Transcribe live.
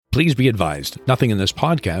Please be advised, nothing in this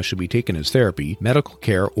podcast should be taken as therapy, medical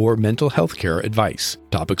care, or mental health care advice.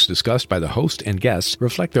 Topics discussed by the host and guests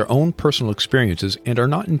reflect their own personal experiences and are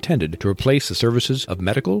not intended to replace the services of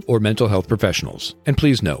medical or mental health professionals. And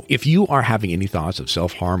please know, if you are having any thoughts of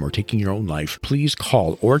self-harm or taking your own life, please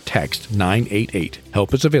call or text 988.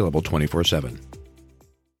 Help is available 24/7.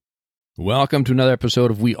 Welcome to another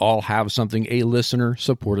episode of We All Have Something, a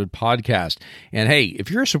listener-supported podcast. And hey,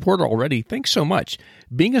 if you're a supporter already, thanks so much.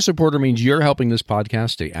 Being a supporter means you're helping this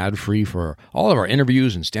podcast stay ad-free for all of our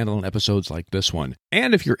interviews and standalone episodes like this one.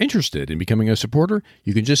 And if you're interested in becoming a supporter,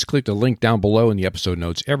 you can just click the link down below in the episode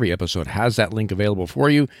notes. Every episode has that link available for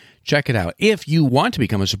you. Check it out. If you want to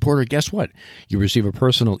become a supporter, guess what? You receive a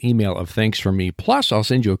personal email of thanks from me. Plus, I'll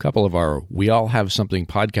send you a couple of our We All Have Something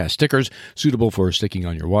podcast stickers suitable for sticking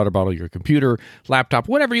on your water bottle, your computer, laptop,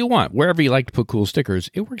 whatever you want. Wherever you like to put cool stickers,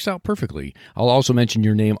 it works out perfectly. I'll also mention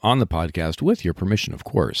your name on the podcast with your permission, of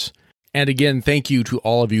course. And again, thank you to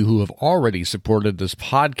all of you who have already supported this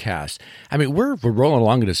podcast. I mean, we're rolling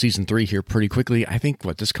along into season 3 here pretty quickly. I think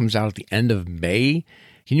this comes out at the end of May.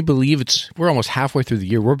 Can you believe we're almost halfway through the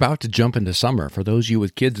year? We're about to jump into summer. For those of you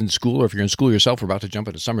with kids in school, or if you're in school yourself, we're about to jump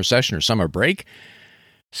into summer session or summer break.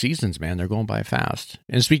 Seasons, man, they're going by fast.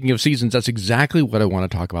 And speaking of seasons, that's exactly what I want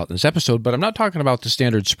to talk about in this episode, but I'm not talking about the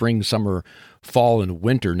standard spring, summer, fall, and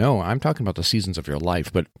winter. No, I'm talking about the seasons of your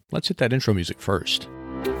life, but let's hit that intro music first.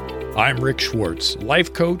 I'm Rick Schwartz,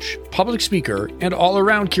 life coach, public speaker, and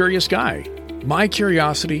all-around curious guy. My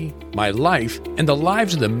curiosity, my life, and the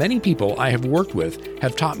lives of the many people I have worked with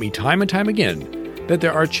have taught me time and time again that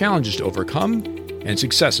there are challenges to overcome and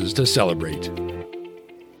successes to celebrate.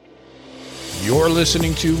 You're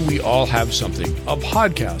listening to We All Have Something, a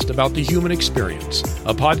podcast about the human experience,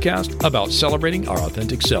 a podcast about celebrating our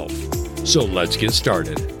authentic self. So let's get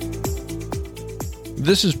started.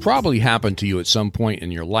 This has probably happened to you at some point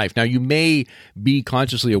in your life. Now, you may be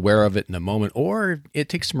consciously aware of it in a moment, or it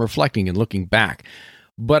takes some reflecting and looking back.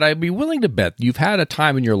 But I'd be willing to bet you've had a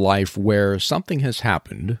time in your life where something has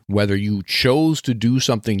happened, whether you chose to do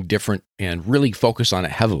something different and really focus on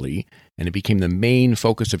it heavily, and it became the main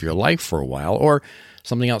focus of your life for a while, or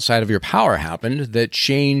something outside of your power happened that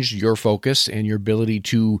changed your focus and your ability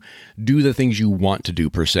to do the things you want to do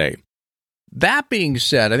per se. That being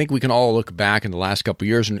said, I think we can all look back in the last couple of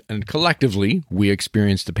years and collectively we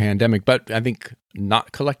experienced the pandemic, but I think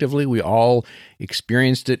not collectively. We all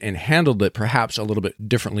experienced it and handled it perhaps a little bit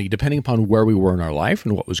differently depending upon where we were in our life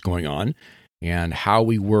and what was going on and how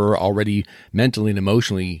we were already mentally and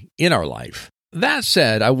emotionally in our life. That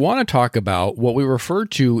said, I want to talk about what we refer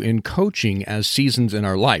to in coaching as seasons in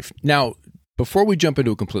our life. Now, before we jump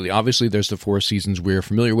into it completely, obviously there's the 4 seasons we're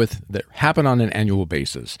familiar with that happen on an annual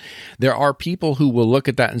basis. There are people who will look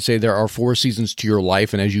at that and say there are 4 seasons to your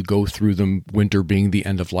life, and as you go through them, winter being the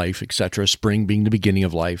end of life, etc., spring being the beginning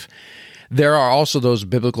of life. There are also those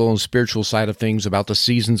biblical and spiritual side of things about the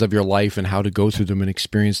seasons of your life and how to go through them and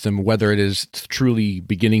experience them, whether it is truly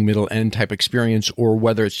beginning, middle, end type experience, or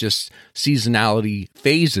whether it's just seasonality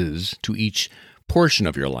phases to each portion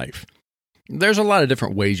of your life. There's a lot of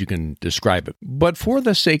different ways you can describe it, but for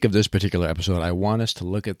the sake of this particular episode, I want us to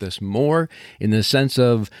look at this more in the sense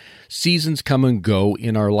of seasons come and go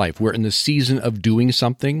in our life. We're in the season of doing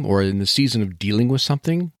something or in the season of dealing with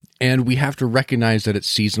something, and we have to recognize that it's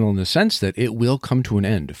seasonal in the sense that it will come to an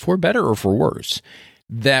end, for better or for worse,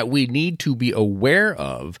 that we need to be aware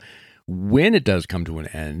of when it does come to an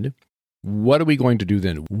end. What are we going to do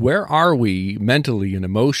then? Where are we mentally and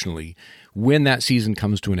emotionally when that season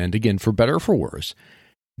comes to an end? Again, for better or for worse.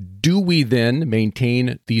 Do we then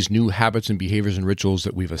maintain these new habits and behaviors and rituals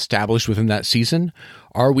that we've established within that season?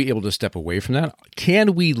 Are we able to step away from that?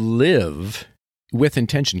 Can we live with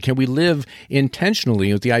intention? Can we live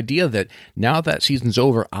intentionally with the idea that now that season's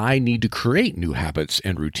over, I need to create new habits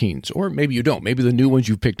and routines? Or maybe you don't. Maybe the new ones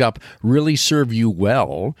you've picked up really serve you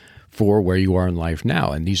well for where you are in life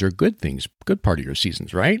now. And these are good things, good part of your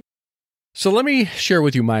seasons, right? So let me share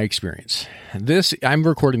with you my experience. I'm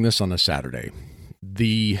recording this on a Saturday.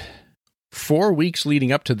 The 4 weeks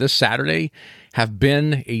leading up to this Saturday have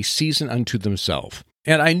been a season unto themselves.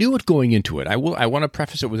 And I knew it going into it. I want to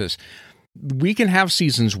preface it with this. We can have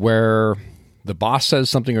seasons where the boss says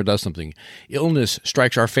something or does something. Illness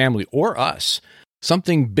strikes our family or us.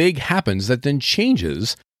 Something big happens that then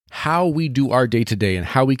changes how we do our day-to-day and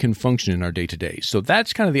how we can function in our day-to-day. So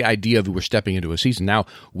that's kind of the idea of we're stepping into a season. Now,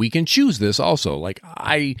 we can choose this also. Like,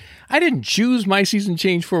 I didn't choose my season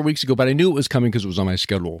change 4 weeks ago, but I knew it was coming because it was on my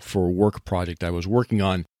schedule for a work project I was working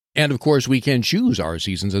on. And of course, we can choose our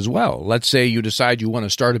seasons as well. Let's say you decide you want to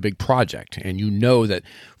start a big project and you know that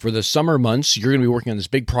for the summer months, you're going to be working on this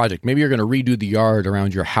big project. Maybe you're going to redo the yard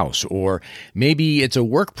around your house, or maybe it's a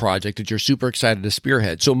work project that you're super excited to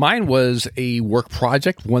spearhead. So mine was a work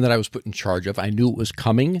project, one that I was put in charge of. I knew it was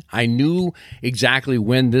coming. I knew exactly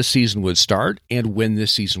when this season would start and when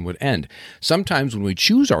this season would end. Sometimes when we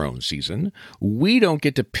choose our own season, we don't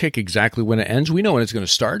get to pick exactly when it ends. We know when it's going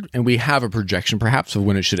to start, and we have a projection perhaps of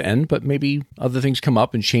when it should end, but maybe other things come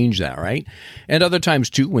up and change that, right? And other times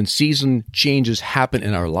too, when season changes happen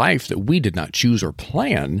in our life that we did not choose or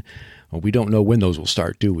plan, well, we don't know when those will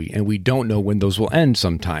start, do we? And we don't know when those will end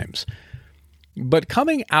sometimes. But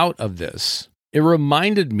coming out of this, it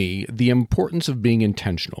reminded me the importance of being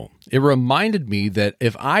intentional. It reminded me that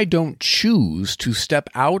if I don't choose to step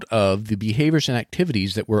out of the behaviors and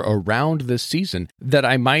activities that were around this season, that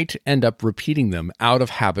I might end up repeating them out of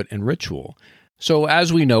habit and ritual. So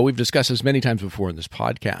as we know, we've discussed this many times before in this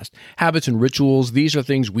podcast, habits and rituals, these are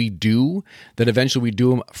things we do that eventually we do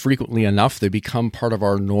them frequently enough, they become part of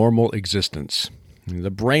our normal existence. The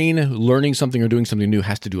brain learning something or doing something new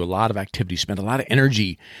has to do a lot of activity, spend a lot of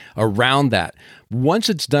energy around that. Once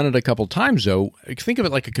it's done it a couple times, though, think of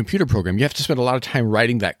it like a computer program. You have to spend a lot of time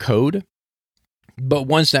writing that code. But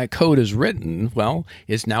once that code is written, well,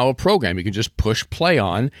 it's now a program. You can just push play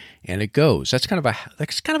on and it goes. That's kind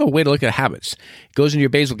of a way to look at habits. It goes into your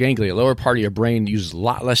basal ganglia, lower part of your brain, uses a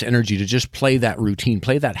lot less energy to just play that routine,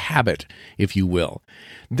 play that habit, if you will.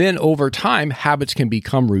 Then over time, habits can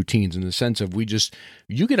become routines in the sense of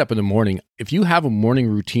you get up in the morning. If you have a morning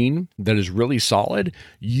routine that is really solid,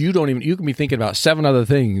 you can be thinking about 7 other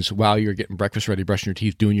things while you're getting breakfast ready, brushing your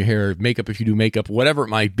teeth, doing your hair, makeup if you do makeup, whatever it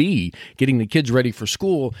might be, getting the kids ready for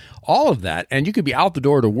school, all of that. And you could be out the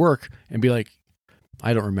door to work and be like,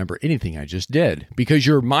 I don't remember anything I just did, because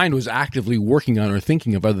your mind was actively working on or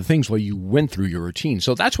thinking of other things while you went through your routine.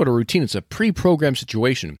 So that's what a routine is, a pre-programmed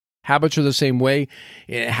situation. Habits are the same way.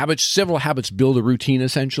 Several habits build a routine,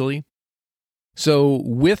 essentially. So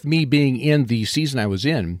with me being in the season I was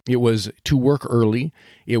in, it was to work early.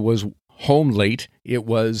 It was home late. It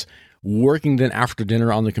was working then after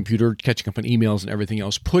dinner on the computer, catching up on emails and everything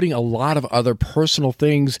else, putting a lot of other personal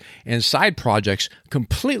things and side projects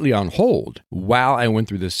completely on hold while I went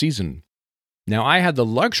through this season. Now, I had the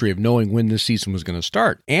luxury of knowing when this season was going to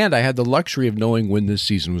start, and I had the luxury of knowing when this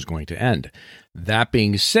season was going to end. That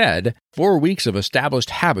being said, 4 weeks of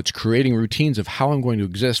established habits, creating routines of how I'm going to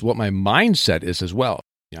exist, what my mindset is as well.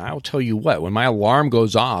 Now, I'll tell you what, when my alarm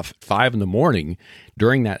goes off at 5 in the morning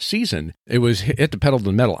during that season, it was hit the pedal to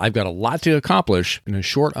the metal. I've got a lot to accomplish in a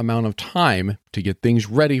short amount of time to get things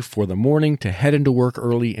ready for the morning, to head into work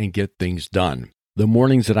early and get things done. The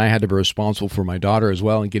mornings that I had to be responsible for my daughter as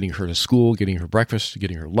well and getting her to school, getting her breakfast,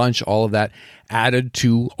 getting her lunch, all of that added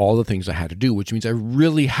to all the things I had to do, which means I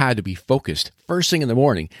really had to be focused first thing in the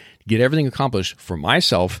morning to get everything accomplished for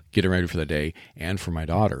myself, getting ready for the day, and for my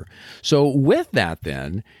daughter. So with that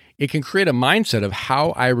then, it can create a mindset of how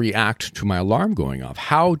I react to my alarm going off.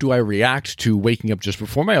 How do I react to waking up just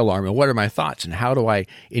before my alarm, and what are my thoughts, and how do I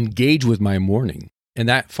engage with my morning? And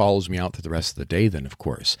that follows me out through the rest of the day then, of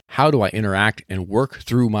course. How do I interact and work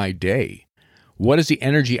through my day? What is the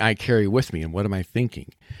energy I carry with me, and what am I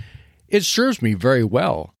thinking? It serves me very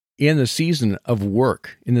well in the season of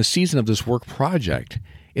work, in the season of this work project.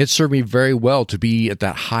 It served me very well to be at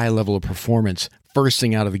that high level of performance first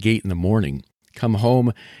thing out of the gate in the morning. Come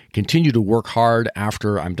home, continue to work hard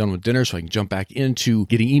after I'm done with dinner so I can jump back into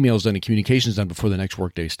getting emails done and communications done before the next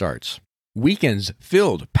workday starts. Weekends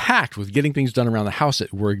filled, packed with getting things done around the house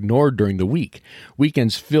that were ignored during the week.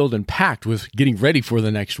 Weekends filled and packed with getting ready for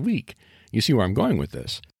the next week. You see where I'm going with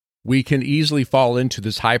this. We can easily fall into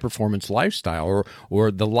this high-performance lifestyle or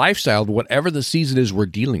the lifestyle of whatever the season is we're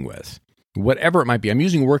dealing with. Whatever it might be. I'm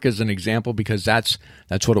using work as an example because that's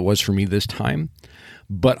what it was for me this time.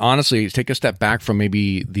 But honestly, take a step back from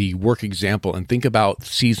maybe the work example and think about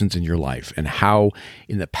seasons in your life and how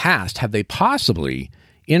in the past have they possibly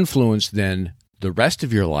influenced then the rest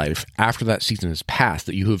of your life after that season has passed,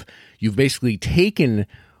 that you've basically taken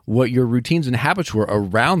what your routines and habits were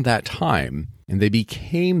around that time and they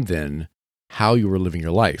became then how you were living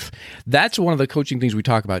your life. That's one of the coaching things we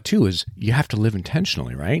talk about too, is you have to live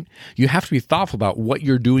intentionally, right? You have to be thoughtful about what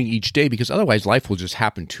you're doing each day because otherwise life will just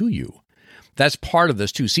happen to you. That's part of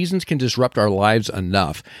this too. Seasons can disrupt our lives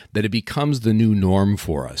enough that it becomes the new norm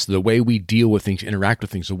for us, the way we deal with things, interact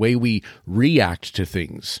with things, the way we react to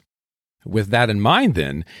things. With that in mind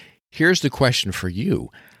then, here's the question for you.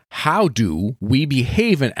 How do we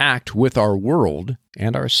behave and act with our world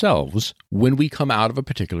and ourselves when we come out of a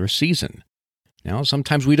particular season? Now,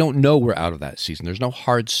 sometimes we don't know we're out of that season. There's no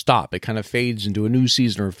hard stop. It kind of fades into a new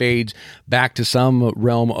season or fades back to some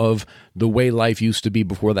realm of the way life used to be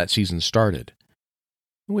before that season started.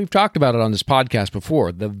 We've talked about it on this podcast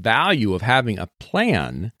before, the value of having a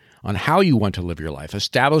plan on how you want to live your life,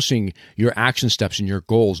 establishing your action steps and your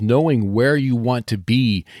goals, knowing where you want to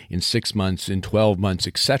be in 6 months, in 12 months,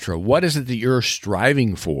 etc. What is it that you're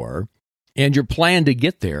striving for and your plan to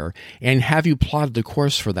get there, and have you plotted the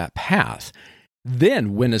course for that path?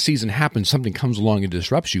 Then when a season happens, something comes along and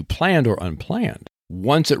disrupts you, planned or unplanned.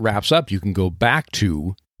 Once it wraps up, you can go back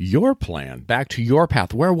to your plan, back to your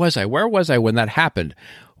path. Where was I? Where was I when that happened?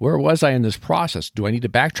 Where was I in this process? Do I need to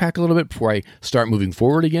backtrack a little bit before I start moving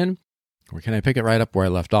forward again? Or can I pick it right up where I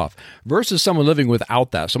left off? Versus someone living without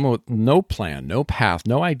that, someone with no plan, no path,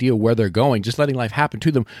 no idea where they're going, just letting life happen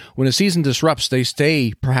to them. When a season disrupts, they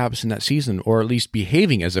stay perhaps in that season, or at least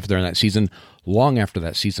behaving as if they're in that season long after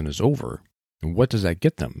that season is over. And what does that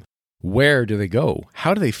get them? Where do they go?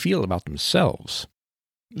 How do they feel about themselves?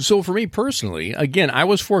 So for me personally, again, I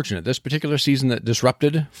was fortunate. This particular season that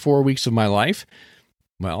disrupted 4 weeks of my life,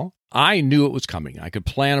 well, I knew it was coming. I could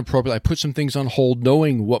plan appropriately. I put some things on hold,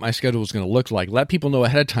 knowing what my schedule was going to look like. Let people know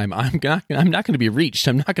ahead of time, I'm not going to be reached.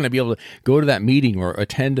 I'm not going to be able to go to that meeting or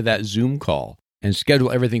attend to that Zoom call, and schedule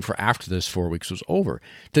everything for after this 4 weeks was over.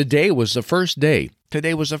 Today was the first day.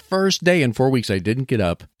 Today was the first day in 4 weeks I didn't get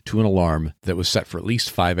up to an alarm that was set for at least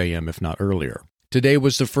 5 a.m., if not earlier. Today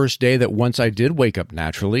was the first day that once I did wake up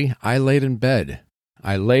naturally, I laid in bed.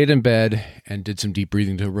 I laid in bed and did some deep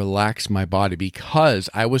breathing to relax my body, because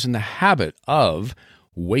I was in the habit of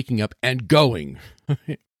waking up and going.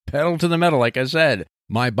 Pedal to the metal, like I said.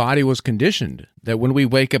 My body was conditioned that when we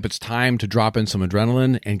wake up, it's time to drop in some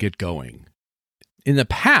adrenaline and get going. In the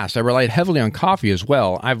past, I relied heavily on coffee as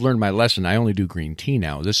well. I've learned my lesson. I only do green tea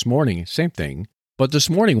now. This morning, same thing. But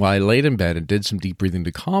this morning, while I laid in bed and did some deep breathing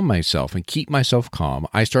to calm myself and keep myself calm,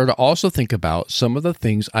 I started to also think about some of the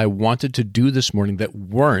things I wanted to do this morning that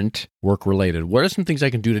weren't work-related. What are some things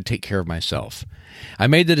I can do to take care of myself? I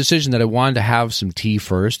made the decision that I wanted to have some tea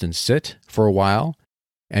first and sit for a while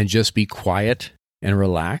and just be quiet and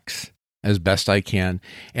relax as best I can.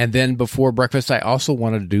 And then before breakfast, I also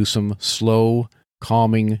wanted to do some slow,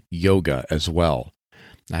 calming yoga as well.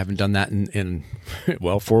 I haven't done that in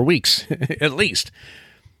 4 weeks, at least.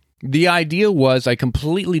 The idea was I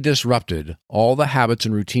completely disrupted all the habits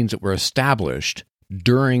and routines that were established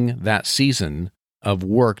during that season of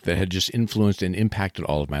work that had just influenced and impacted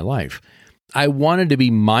all of my life. I wanted to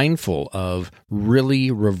be mindful of really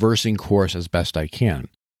reversing course as best I can.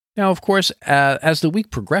 Now, of course, as the week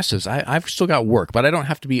progresses, I've still got work, but I don't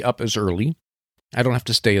have to be up as early. I don't have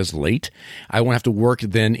to stay as late. I won't have to work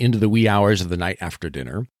then into the wee hours of the night after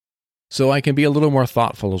dinner. So I can be a little more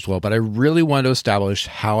thoughtful as well. But I really want to establish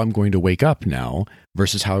how I'm going to wake up now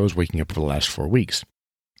versus how I was waking up for the last 4 weeks.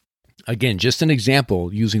 Again, just an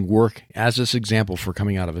example, using work as this example for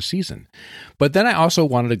coming out of a season. But then I also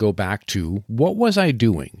wanted to go back to, what was I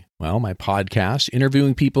doing? Well, my podcast,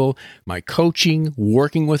 interviewing people, my coaching,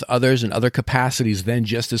 working with others in other capacities than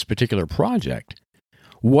just this particular project.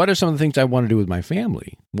 What are some of the things I want to do with my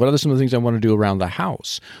family? What are some of the things I want to do around the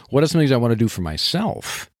house? What are some things I want to do for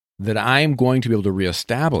myself that I'm going to be able to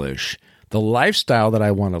reestablish the lifestyle that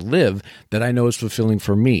I want to live that I know is fulfilling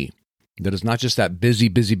for me? That is not just that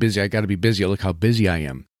busy, I got to be busy. Look how busy I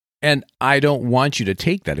am. And I don't want you to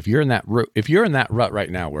take that. If you're in that rut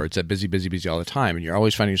right now where it's that busy all the time and you're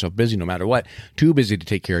always finding yourself busy no matter what, too busy to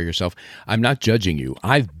take care of yourself, I'm not judging you.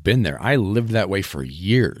 I've been there. I lived that way for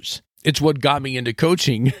years. It's what got me into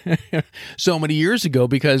coaching so many years ago,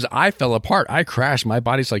 because I fell apart. I crashed. My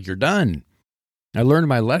body's like, you're done. I learned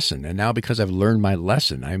my lesson. And now because I've learned my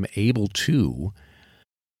lesson, I'm able to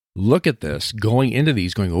look at this, going into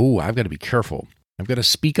these, going, oh, I've got to be careful. I've got to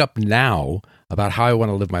speak up now about how I want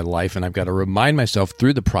to live my life. And I've got to remind myself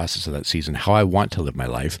through the process of that season how I want to live my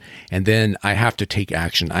life. And then I have to take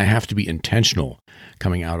action. I have to be intentional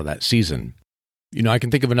coming out of that season. You know, I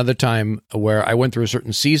can think of another time where I went through a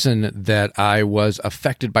certain season that I was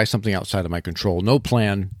affected by something outside of my control. No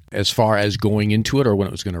plan as far as going into it or when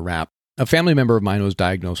it was going to wrap. A family member of mine was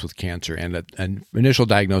diagnosed with cancer, and an initial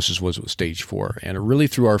diagnosis was stage 4. And it really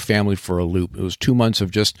threw our family for a loop. It was 2 months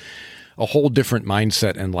of just a whole different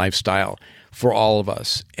mindset and lifestyle for all of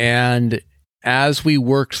us. And as we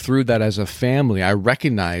worked through that as a family, I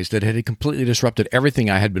recognized that it had completely disrupted everything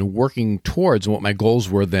I had been working towards and what my goals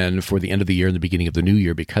were then for the end of the year and the beginning of the new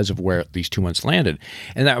year because of where these 2 months landed.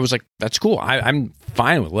 And I was like, that's cool. I'm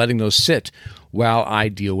fine with letting those sit while I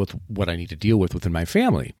deal with what I need to deal with within my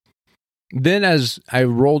family. Then as I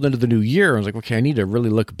rolled into the new year, I was like, okay, I need to really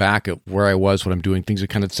look back at where I was, what I'm doing. Things had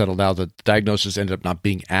kind of settled out. The diagnosis ended up not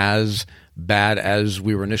being as bad as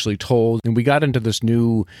we were initially told. And we got into this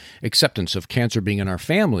new acceptance of cancer being in our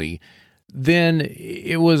family. Then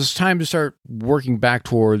it was time to start working back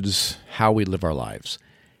towards how we live our lives.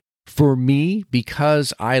 For me,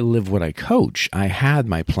 because I live what I coach, I had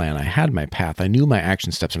my plan, I had my path, I knew my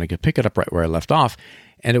action steps, and I could pick it up right where I left off.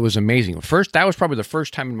 And it was amazing. First, that was probably the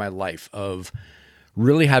first time in my life of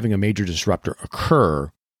really having a major disruptor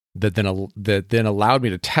occur that then allowed me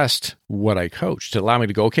to test what I coached, to allow me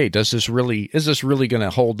to go, okay, is this really going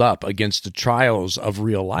to hold up against the trials of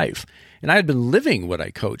real life? And I had been living what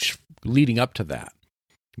I coached leading up to that,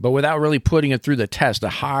 but without really putting it through the test, the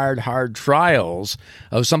hard trials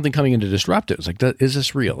of something coming into Disruptive. It's like, is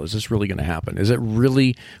this real? Is this really going to happen? Is it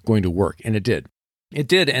really going to work? And it did. It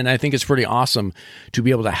did, and I think it's pretty awesome to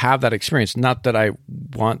be able to have that experience. Not that I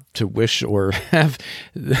want to wish or have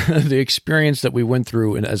the experience that we went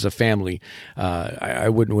through as a family. I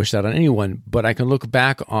wouldn't wish that on anyone, but I can look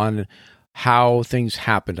back on how things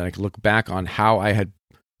happened, and I can look back on how I had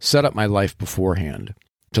set up my life beforehand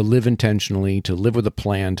to live intentionally, to live with a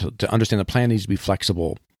plan, to understand the plan needs to be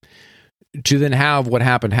flexible, to then have what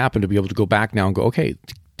happened to be able to go back now and go, okay,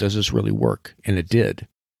 does this really work? And it did.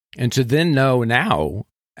 And to then know now,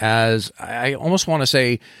 as I almost want to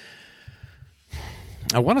say,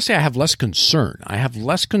 I have less concern. I have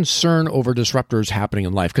less concern over disruptors happening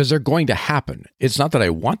in life because they're going to happen. It's not that I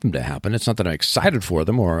want them to happen. It's not that I'm excited for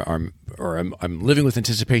them or I'm living with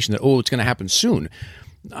anticipation that, it's going to happen soon.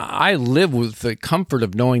 I live with the comfort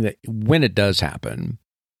of knowing that when it does happen,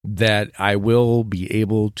 that I will be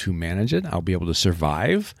able to manage it. I'll be able to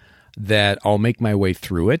survive, that I'll make my way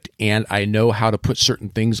through it, and I know how to put certain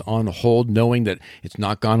things on hold, knowing that it's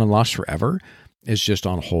not gone and lost forever. It's just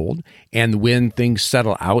on hold. And when things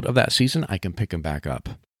settle out of that season, I can pick them back up.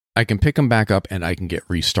 I can pick them back up and I can get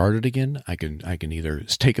restarted again. I can either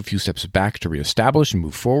take a few steps back to reestablish and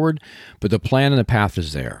move forward, but the plan and the path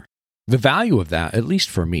is there. The value of that, at least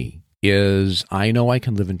for me, is I know I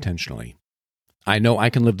can live intentionally. I know I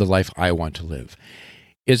can live the life I want to live.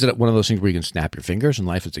 Is it one of those things where you can snap your fingers and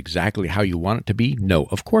life is exactly how you want it to be? No,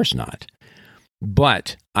 of course not.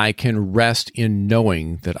 But I can rest in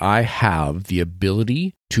knowing that I have the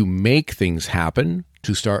ability to make things happen,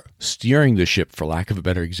 to start steering the ship, for lack of a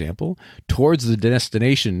better example, towards the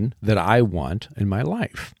destination that I want in my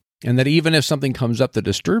life. And that even if something comes up that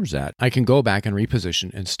disturbs that, I can go back and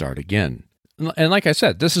reposition and start again. And like I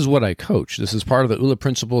said, this is what I coach. This is part of the ULA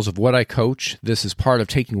principles of what I coach. This is part of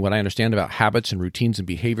taking what I understand about habits and routines and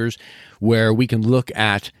behaviors, where we can look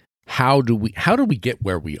at how do we get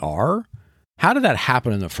where we are? How did that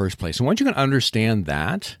happen in the first place? And once you can understand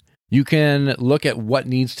that, you can look at what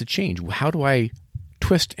needs to change. How do I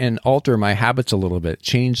twist and alter my habits a little bit,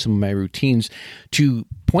 change some of my routines to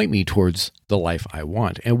point me towards the life I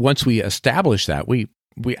want? And once we establish that, we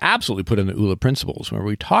absolutely put in the ULA principles where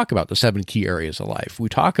we talk about the 7 key areas of life. We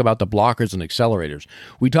talk about the blockers and accelerators.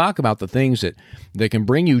 We talk about the things that can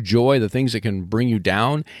bring you joy, the things that can bring you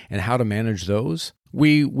down, and how to manage those.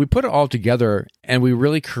 We put it all together and we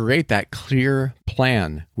really create that clear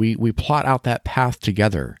plan. We plot out that path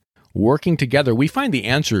together. Working together, we find the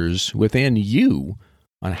answers within you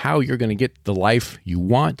on how you're going to get the life you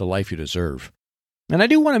want, the life you deserve. And I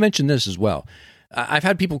do want to mention this as well. I've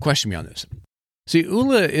had people question me on this. See,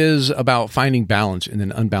 ULA is about finding balance in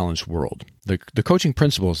an unbalanced world. The coaching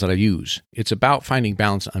principles that I use, it's about finding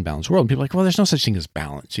balance in an unbalanced world. And people are like, well, there's no such thing as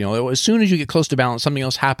balance. As soon as you get close to balance, something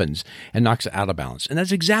else happens and knocks it out of balance. And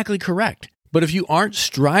that's exactly correct. But if you aren't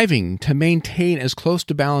striving to maintain as close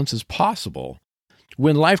to balance as possible,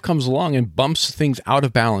 when life comes along and bumps things out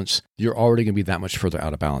of balance, you're already going to be that much further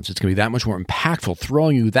out of balance. It's going to be that much more impactful,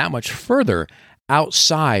 throwing you that much further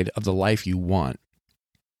outside of the life you want.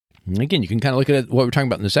 And again, you can kind of look at what we're talking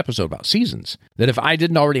about in this episode about seasons. That if I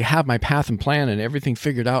didn't already have my path and plan and everything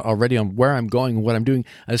figured out already on where I'm going and what I'm doing,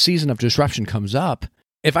 a season of disruption comes up.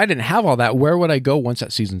 If I didn't have all that, where would I go once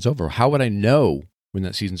that season's over? How would I know when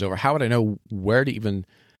that season's over? How would I know where to even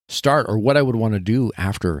start or what I would want to do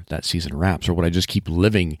after that season wraps? Or would I just keep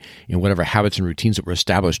living in whatever habits and routines that were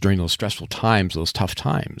established during those stressful times, those tough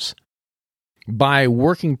times? By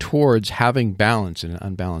working towards having balance in an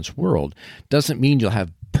unbalanced world doesn't mean you'll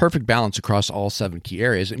have perfect balance across all 7 key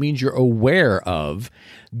areas. It means you're aware of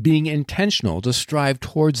being intentional to strive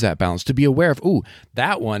towards that balance, to be aware of,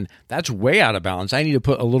 that one, that's way out of balance. I need to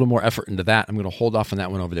put a little more effort into that. I'm going to hold off on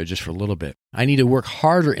that one over there just for a little bit. I need to work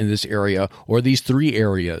harder in this area or these 3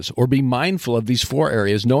 areas, or be mindful of these 4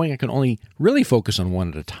 areas, knowing I can only really focus on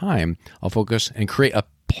one at a time. I'll focus and create a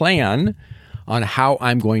plan on how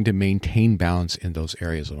I'm going to maintain balance in those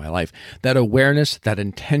areas of my life. That awareness, that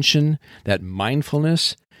intention, that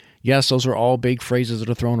mindfulness, yes, those are all big phrases that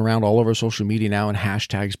are thrown around all over social media now and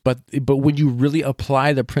hashtags, but when you really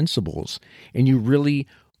apply the principles and you really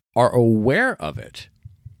are aware of it,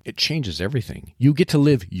 it changes everything. You get to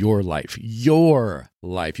live your life. Your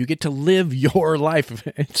life. You get to live your life.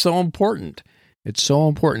 It's so important. It's so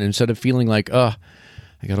important. Instead of feeling like, I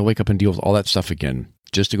got to wake up and deal with all that stuff again,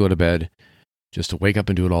 just to go to bed, just to wake up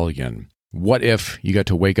and do it all again. What if you got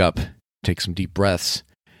to wake up, take some deep breaths,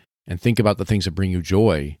 and think about the things that bring you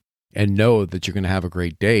joy, and know that you're going to have a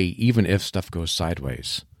great day, even if stuff goes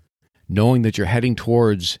sideways? Knowing that you're heading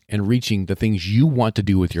towards and reaching the things you want to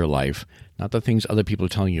do with your life, not the things other people are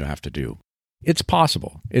telling you have to do. It's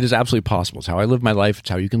possible. It is absolutely possible. It's how I live my life. It's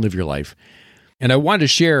how you can live your life. And I wanted to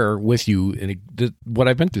share with you what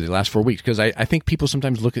I've been through the last 4 weeks, because I think people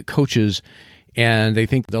sometimes look at coaches and they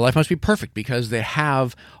think their life must be perfect because they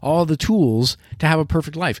have all the tools to have a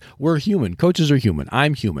perfect life. We're human. Coaches are human.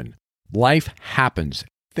 I'm human. Life happens.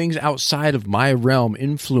 Things outside of my realm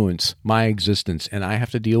influence my existence, and I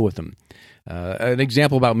have to deal with them. An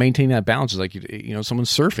example about maintaining that balance is like, someone's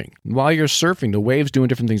surfing. While you're surfing, the wave's doing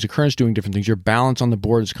different things, the current's doing different things. Your balance on the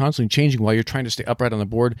board is constantly changing while you're trying to stay upright on the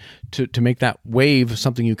board to make that wave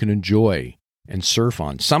something you can enjoy and surf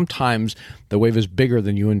on. Sometimes the wave is bigger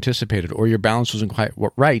than you anticipated, or your balance wasn't quite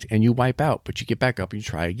right, and you wipe out, but you get back up and you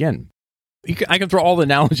try again. I can throw all the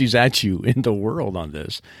analogies at you in the world on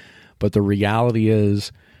this, but the reality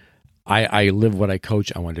is, I live what I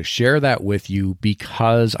coach. I wanted to share that with you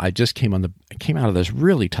because I just came out of this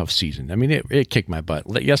really tough season. I mean, it kicked my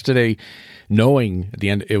butt. Yesterday, knowing at the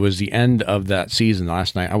end, it was the end of that season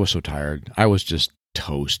last night, I was so tired. I was just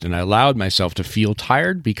toast. And I allowed myself to feel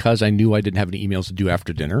tired because I knew I didn't have any emails to do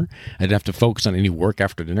after dinner. I didn't have to focus on any work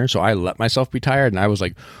after dinner. So I let myself be tired. And I was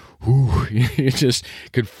like, whew, it just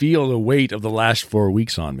could feel the weight of the last 4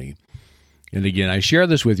 weeks on me. And again, I share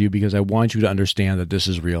this with you because I want you to understand that this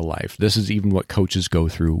is real life. This is even what coaches go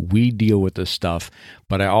through. We deal with this stuff,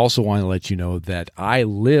 but I also want to let you know that I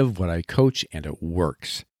live what I coach and it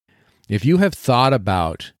works. If you have thought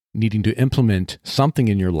about needing to implement something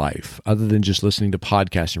in your life other than just listening to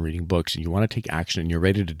podcasts and reading books, and you want to take action and you're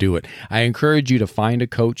ready to do it, I encourage you to find a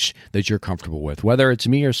coach that you're comfortable with, whether it's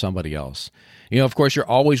me or somebody else. Of course, you're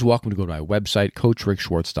always welcome to go to my website,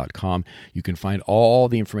 CoachRickSchwartz.com. You can find all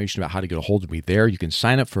the information about how to get a hold of me there. You can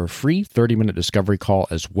sign up for a free 30-minute discovery call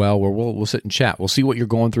as well, where we'll sit and chat. We'll see what you're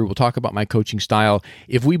going through. We'll talk about my coaching style.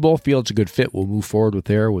 If we both feel it's a good fit, we'll move forward with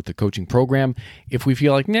the coaching program. If we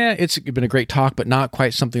feel like, it's been a great talk, but not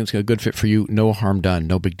quite something that's a good fit for you, no harm done,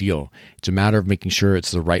 no big deal. It's a matter of making sure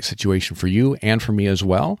it's the right situation for you and for me as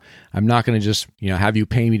well. I'm not going to just have you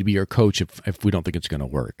pay me to be your coach if we don't think it's going to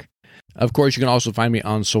work. Of course, you can also find me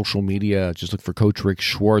on social media. Just look for Coach Rick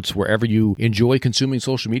Schwartz. Wherever you enjoy consuming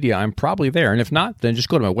social media, I'm probably there. And if not, then just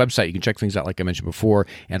go to my website. You can check things out like I mentioned before.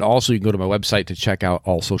 And also, you can go to my website to check out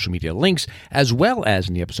all social media links, as well as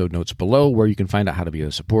in the episode notes below, where you can find out how to be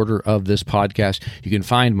a supporter of this podcast. You can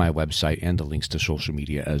find my website and the links to social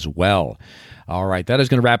media as well. All right, that is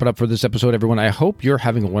going to wrap it up for this episode, everyone. I hope you're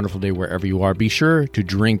having a wonderful day wherever you are. Be sure to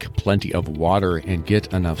drink plenty of water and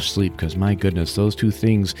get enough sleep, because my goodness, those two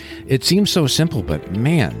things, it seems so simple, but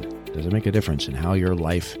man, does it make a difference in how your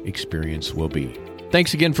life experience will be.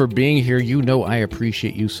 Thanks again for being here. I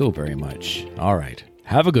appreciate you so very much. All right,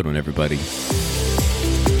 have a good one, everybody.